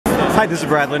Hi, this is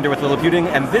Brad Linder with Liliputing,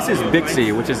 and this is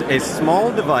Bixi, which is a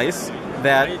small device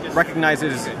that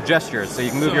recognizes gestures. So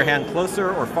you can move your hand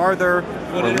closer or farther,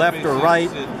 or left or right,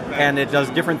 and it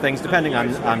does different things depending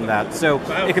on that. So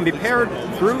it can be paired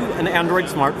through an Android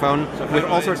smartphone with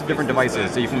all sorts of different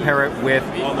devices. So you can pair it with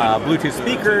Bluetooth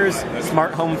speakers,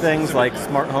 smart home things like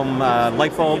smart home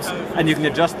light bulbs, and you can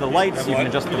adjust the lights, you can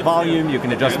adjust the volume, you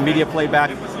can adjust media playback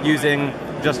using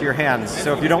just your hands.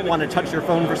 So if you don't want to touch your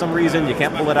phone for some reason, you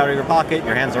can't pull it out of your pocket,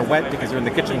 your hands are wet because you're in the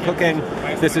kitchen cooking,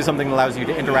 this is something that allows you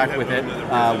to interact with it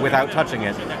without touching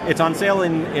it. It's on sale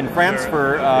in France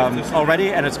for already,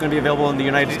 and it's going to be available in the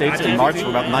United States in March for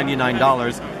about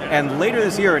 $99. And later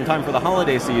this year, in time for the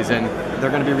holiday season,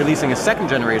 they're going to be releasing a second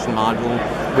generation model,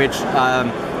 which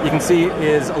you can see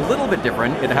is a little bit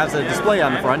different. It has a display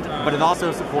on the front, but it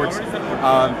also supports,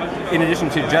 in addition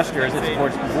to gestures, it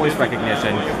supports voice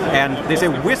recognition. And they say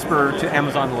whisper to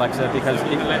Amazon Alexa because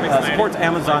it supports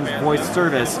Amazon's voice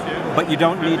service, but you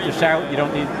don't need to shout,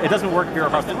 it doesn't work if you're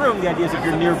across the room. The idea is if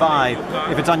you're nearby,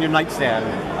 if it's on your nightstand,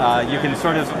 you can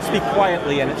sort of speak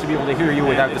quietly and it should be able to hear you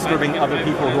without disturbing other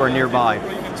people who are nearby.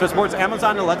 So it supports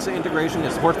Amazon Alexa integration,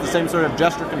 it supports the same sort of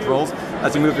gesture controls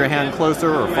as you move your hand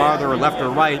closer or farther or left or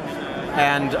right,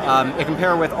 and it can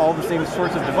pair with all the same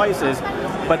sorts of devices,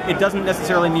 but it doesn't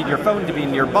necessarily need your phone to be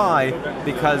nearby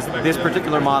because this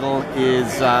particular model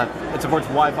is, it supports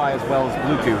Wi-Fi as well as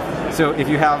Bluetooth. So if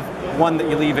you have one that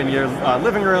you leave in your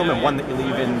living room and one that you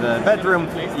leave in the bedroom,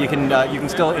 you can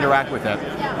still interact with it.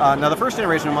 Now the first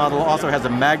generation model also has a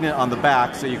magnet on the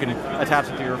back, so you can attach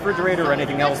it to your refrigerator or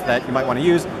anything else that you might want to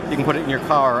use. You can put it in your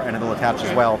car and it'll attach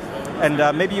as well.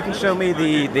 And maybe you can show me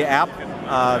the app,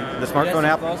 the smartphone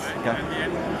app. Okay.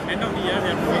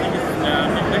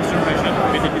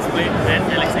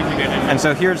 And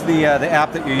so here's the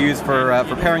app that you use for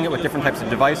pairing it with different types of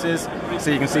devices. So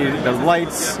you can see the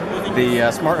lights, the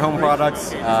smart home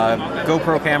products,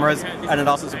 GoPro cameras, and it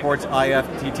also supports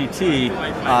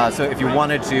IFTTT. So if you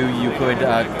wanted to, you could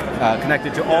connect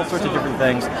it to all sorts of different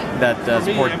things that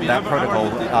support that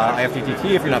protocol.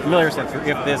 IFTTT, if you're not familiar, stands for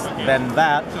if this, then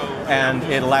that, and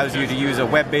it allows you to use a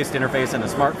web-based interface and a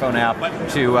smartphone app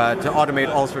to automate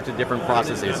all sorts of different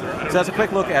processes. So that's a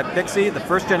quick look at Bixi. The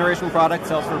first generation product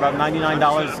sells for about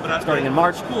 $99 starting in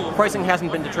March. Pricing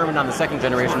hasn't been determined on the second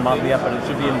generation model yet, but it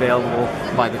should be available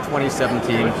by the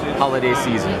 2017 holiday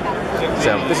season.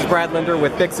 So this is Brad Linder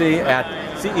with Bixi at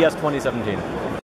CES 2017.